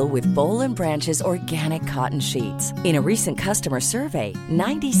feel with Boll & Branch's organic cotton sheets. In a recent customer survey,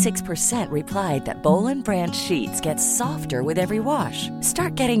 96% replied that Boll & Branch sheets get softer with every wash.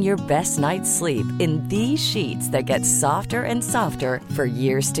 Start getting your best night's sleep in these sheets that get softer and softer for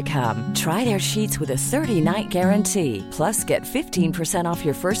years to come. Try their sheets with a 30-night guarantee. Plus, get 15% off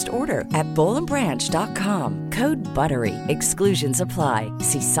your first order at bollandbranch.com. Code BUTTERY. Exclusions apply.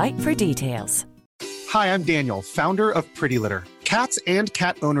 See site for details. Hi, I'm Daniel, founder of Pretty Litter. Cats and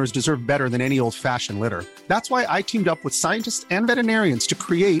cat owners deserve better than any old-fashioned litter. That's why I teamed up with scientists and veterinarians to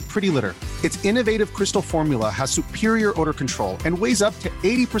create Pretty Litter. Its innovative crystal formula has superior odor control and weighs up to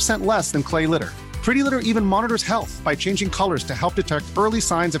 80% less than clay litter. Pretty Litter even monitors health by changing colors to help detect early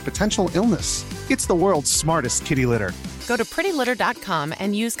signs of potential illness. It's the world's smartest kitty litter. Go to prettylitter.com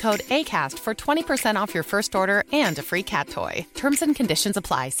and use code ACAST for 20% off your first order and a free cat toy. Terms and conditions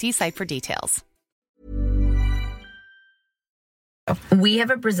apply. See site for details. We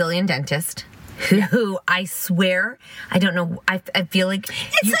have a Brazilian dentist who I swear, I don't know, I feel like...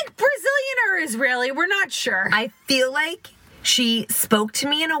 It's like Brazilian or Israeli, we're not sure. I feel like she spoke to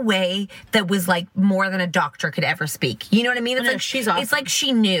me in a way that was like more than a doctor could ever speak. You know what I mean? It's like she's awesome. It's like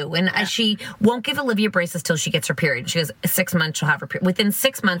she knew, and she won't give Olivia braces till she gets her period. She goes, 6 months she'll have her period. Within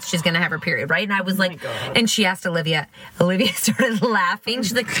 6 months she's gonna have her period, right? And I was and she asked Olivia. Olivia started laughing.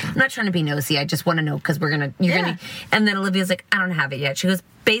 She's like, I'm not trying to be nosy. I just want to know because you're gonna. And then Olivia's like, I don't have it yet. She goes,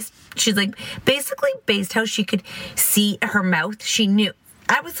 basically based how she could see her mouth, she knew.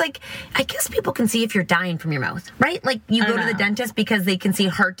 I was like, I guess people can see if you're dying from your mouth, right? Like, you go to the dentist because they can see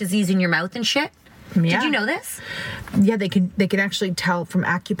heart disease in your mouth and shit. Yeah. Did you know this? Yeah, they can actually tell from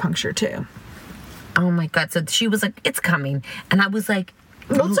acupuncture, too. Oh, my God. So she was like, it's coming. And I was like...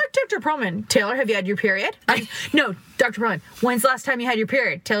 Well, it's like Dr. Perlman. Taylor, have you had your period? No, Dr. Perlman, when's the last time you had your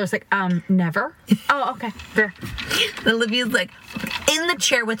period? Taylor's like, never. Oh, okay, fair. And Olivia's like, in the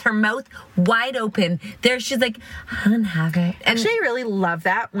chair with her mouth wide open. There, she's like, I don't have it. And actually, I really love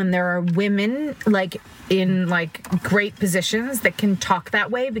that when there are women, like, in, like, great positions that can talk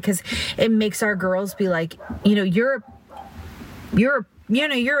that way, because it makes our girls be like, you're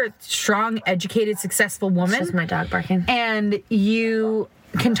a strong, educated, successful woman. It's just my dog barking. And you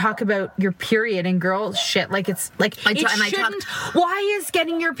can talk about your period and girl shit like it's like why is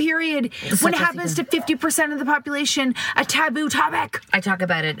getting your period when it happens to 50% of the population a taboo topic? I talk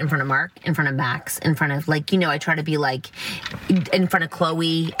about it in front of Mark, in front of Max, in front of I try to be like in front of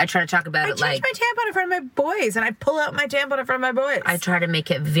Chloe. I try to talk about it like I change my tampon in front of my boys and I pull out my tampon in front of my boys. I try to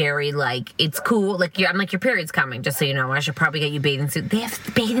make it very like it's cool. Like I'm like, your period's coming, just so you know. I should probably get you bathing suit. They have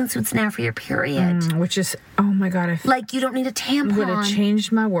bathing suits now for your period, which is oh my God, like you don't need a tampon. Would have changed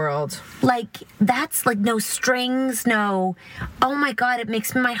my world. Like that's like no strings, no. Oh my God, it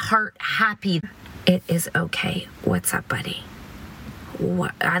makes my heart happy. It is okay. What's up, buddy?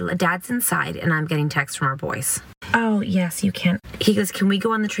 What? Dad's inside, and I'm getting texts from our boys. Oh, yes, you can. He goes, can we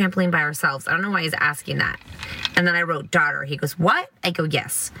go on the trampoline by ourselves? I don't know why he's asking that. And then I wrote, daughter. He goes, what? I go,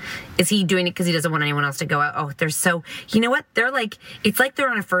 yes. Is he doing it because he doesn't want anyone else to go out? Oh, they're so... You know what? They're like... It's like they're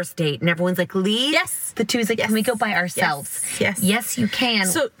on a first date, and everyone's like, leave? Yes. The two's like, yes. Can we go by ourselves? Yes. Yes, you can.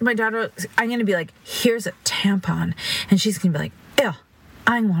 So my daughter... I'm going to be like, here's a tampon. And she's going to be like, ew.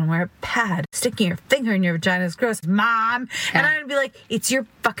 I want to wear a pad. Sticking your finger in your vagina is gross, Mom. Yeah. And I'm going to be like, it's your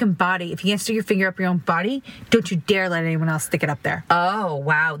fucking body. If you can't stick your finger up your own body, don't you dare let anyone else stick it up there. Oh,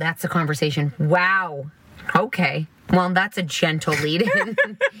 wow. That's a conversation. Wow. Okay. Well, that's a gentle lead-in.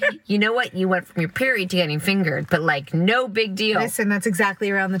 You know what? You went from your period to getting fingered, but, like, no big deal. Listen, that's exactly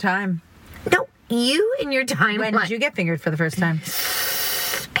around the time. No, you and your time. When did you get fingered for the first time?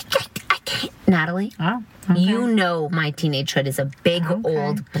 I can't. Natalie? Oh. Okay. You know my teenagehood is a big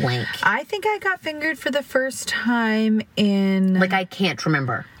old blank. I think I got fingered for the first time in... Like, I can't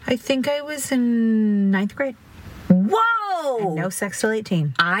remember. I think I was in 9th grade. Whoa! And no sex till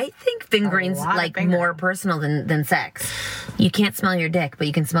 18. I think fingering's like more personal than sex. You can't smell your dick, but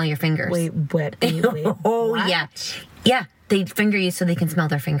you can smell your fingers. Wait. Oh, what? yeah. Yeah, they finger you so they can smell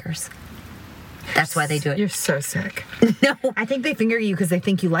their fingers. That's why they do it. You're so sick. No. I think they finger you because they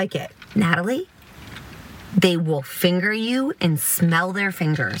think you like it. Natalie? They will finger you and smell their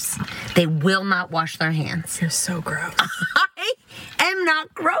fingers. They will not wash their hands. You're so gross. I am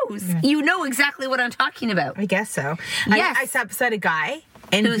not gross. Yeah. You know exactly what I'm talking about. I guess so. Yes. I sat beside a guy.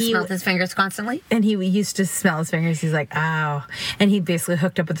 And who smelled his fingers constantly? And he used to smell his fingers. He's like, oh. And he basically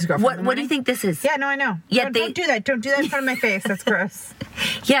hooked up with his girlfriend. What do you think this is? Yeah, no, I know. Yeah, don't do that. Don't do that in front of my face. That's gross.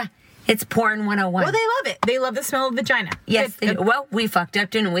 Yeah. It's porn 101. Well, they love it. They love the smell of vagina. Yes. Well, we fucked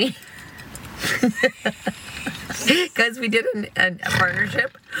up, didn't we? Because we did a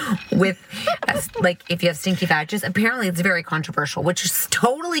partnership with, like, if you have stinky vages, apparently it's very controversial, which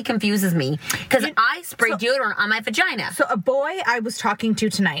totally confuses me. Because I spray deodorant on my vagina. So a boy I was talking to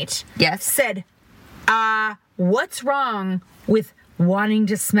tonight said, what's wrong with wanting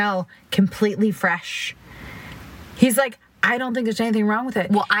to smell completely fresh? He's like, I don't think there's anything wrong with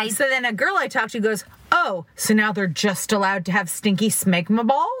it. So then a girl I talked to goes, oh, so now they're just allowed to have stinky smegma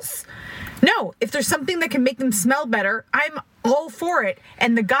balls? No, if there's something that can make them smell better, I'm all for it.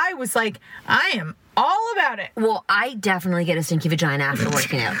 And the guy was like, I am all about it. Well, I definitely get a stinky vagina after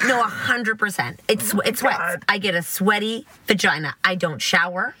working out. No, 100%. It sweats. I get a sweaty vagina. I don't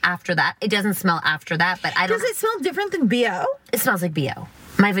shower after that. It doesn't smell after that, but I don't. Does it smell different than BO? It smells like BO.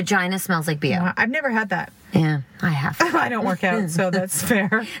 My vagina smells like BO. Well, I've never had that. Yeah, I have. I don't work out, so that's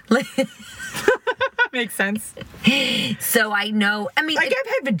fair. Makes sense. So I know, I mean... Like, I've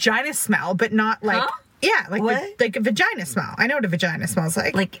had vagina smell, but not like... Huh? Yeah, like like a vagina smell. I know what a vagina smells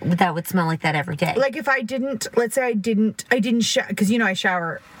like. Like, that would smell like that every day. Like, if I didn't... Let's say I didn't shower... Because, I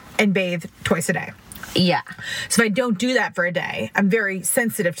shower and bathe twice a day. Yeah. So if I don't do that for a day, I'm very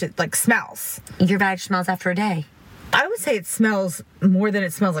sensitive to, like, smells. Your vag smells after a day? I would say it smells more than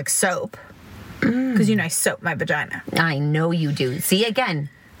it smells like soap. Because, I soap my vagina. I know you do. See, again...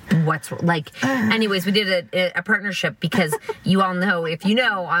 What's like anyways, we did a partnership because you all know, if you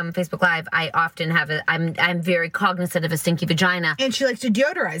know on Facebook Live, I often have I'm very cognizant of a stinky vagina, and she likes to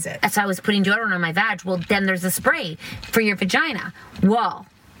deodorize it. So I was putting deodorant on my vag. Well, then there's a spray for your vagina. Well,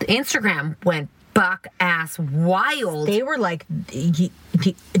 Instagram went buck ass wild. They were like,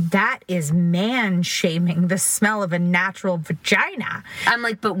 that is man shaming the smell of a natural vagina. I'm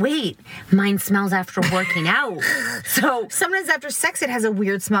like, but wait, mine smells after working out. So sometimes after sex it has a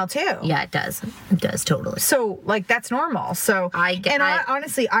weird smell too. Yeah, it does. It does totally. So like that's normal. So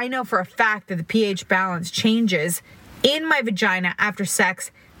honestly, I know for a fact that the pH balance changes in my vagina after sex.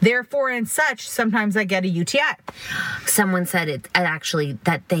 Therefore, and such, sometimes I get a UTI. Someone said it actually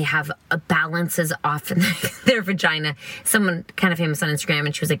that they have balances off in their vagina. Someone kind of famous on Instagram,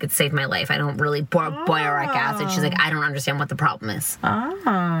 and she was like, "It saved my life. I don't really boric acid." She's like, "I don't understand what the problem is." Oh,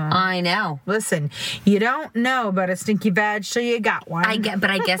 I know. Listen, you don't know about a stinky vag till you got one. But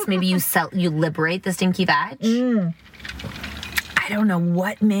I guess maybe you liberate the stinky vag. I don't know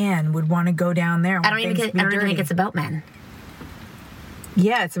what man would want to go down there. I don't even think it's about men.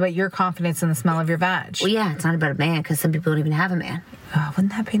 Yeah, it's about your confidence in the smell of your vag. Well, yeah, it's not about a man because some people don't even have a man. Oh,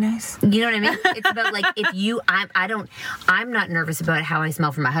 wouldn't that be nice? You know what I mean? It's about like I'm not nervous about how I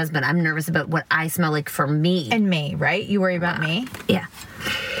smell for my husband. I'm nervous about what I smell like for me. And me, right? You worry about me? Yeah.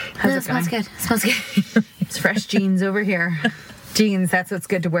 How's it smells going? Good. It smells good. It's fresh jeans over here. Jeans, that's what's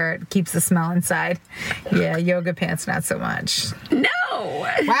good to wear. It keeps the smell inside. Yeah, yoga pants, not so much. No.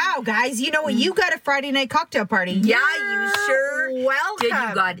 Wow, guys, you know what? You got a Friday night cocktail party. Yeah, you sure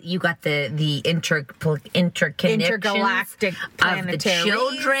welcome. You got the intergalactic of the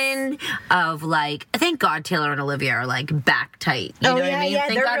children of like. Thank God Taylor and Olivia are like back tight. You know what I mean? Yeah,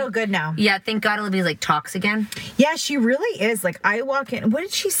 thank they're God, real good now. Yeah, thank God Olivia's like talks again. Yeah, she really is. Like I walk in. What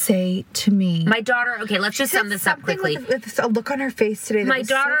did she say to me? My daughter. Okay, let's just sum this up quickly. With a look on her face today. My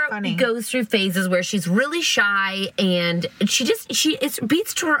daughter goes through phases where she's really shy and it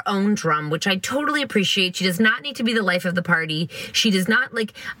beats to her own drum, which I totally appreciate. She does not need to be the life of the party. She does not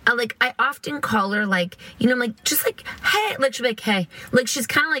I often call her like, I'm like, just like, hey, like she'll be like, hey, like she's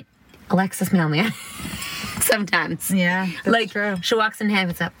kind of like Alexis Mailman. Sometimes. Yeah, that's like true. She walks in,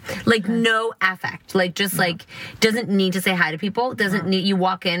 hands up. Like no affect. Like just like doesn't need to say hi to people. Doesn't need you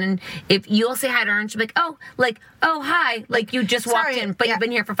walk in and if you'll say hi to her and she'll be like, oh hi. Like you just walked in, but you've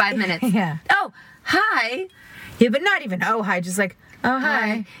been here for 5 minutes. Yeah. Oh, hi. Yeah, but not even oh hi, just like oh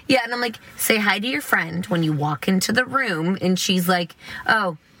hi. Yeah, and I'm like, say hi to your friend when you walk into the room and she's like,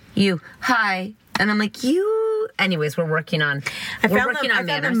 oh, you, hi. And I'm like, you. Anyways, we're working on manners. I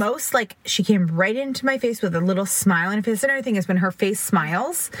found the most, like, she came right into my face with a little smile on her face. And everything has been her face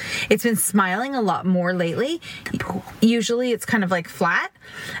smiles. It's been smiling a lot more lately. Usually it's kind of like flat.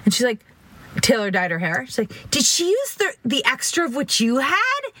 And she's like, Taylor dyed her hair. She's like, did she use the extra of what you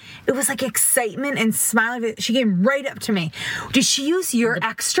had? It was like excitement and smiling. She came right up to me. Did she use your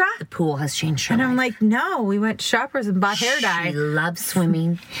extra? The pool has changed her And life. I'm like, no, we went to Shoppers and bought hair dye. She loves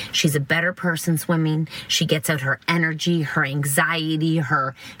swimming. She's a better person swimming. She gets out her energy, her anxiety,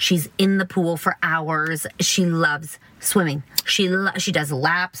 she's in the pool for hours. She loves swimming. She does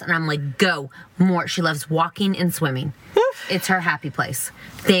laps, and I'm like, go more. She loves walking and swimming. It's her happy place.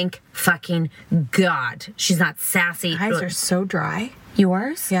 Thank fucking God. She's not sassy. Eyes are so dry.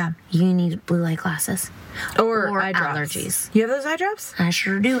 Yours? Yeah. You need blue light glasses. Or eye drops. Allergies. You have those eye drops? I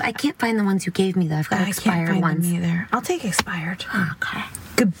sure do. I can't find the ones you gave me, though. I've got expired I can't find ones. them either. I'll take expired. Okay.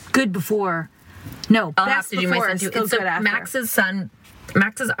 Good before. No, I'll have best to do my before son, is too. still So good after.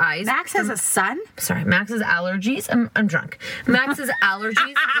 Max's eyes. Max has a son? Sorry, Max's allergies. I'm drunk. Max's allergies.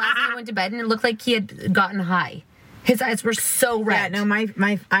 Last night I went to bed and it looked like he had gotten high. His eyes were so red. Yeah, no,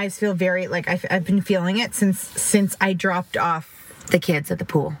 my eyes feel very, like, I've been feeling it since I dropped off. The kids at the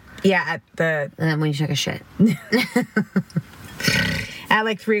pool. Yeah, at the... And then when you took a shit. At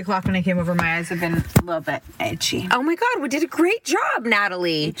like 3 o'clock when I came over, my eyes have been a little bit itchy. Oh my God, we did a great job,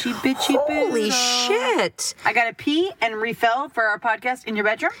 Natalie. Itchy bitchy Holy shit. I got to pee and refill for our podcast in your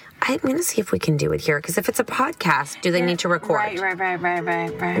bedroom? I'm going to see if we can do it here, because if it's a podcast, do they need to record? Right.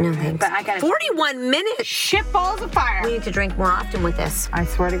 No, thanks. But I got to... 41 minutes. Shit balls of fire. We need to drink more often with this. I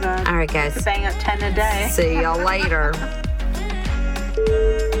swear to God. All right, guys. Bang out 10 a day. See y'all later.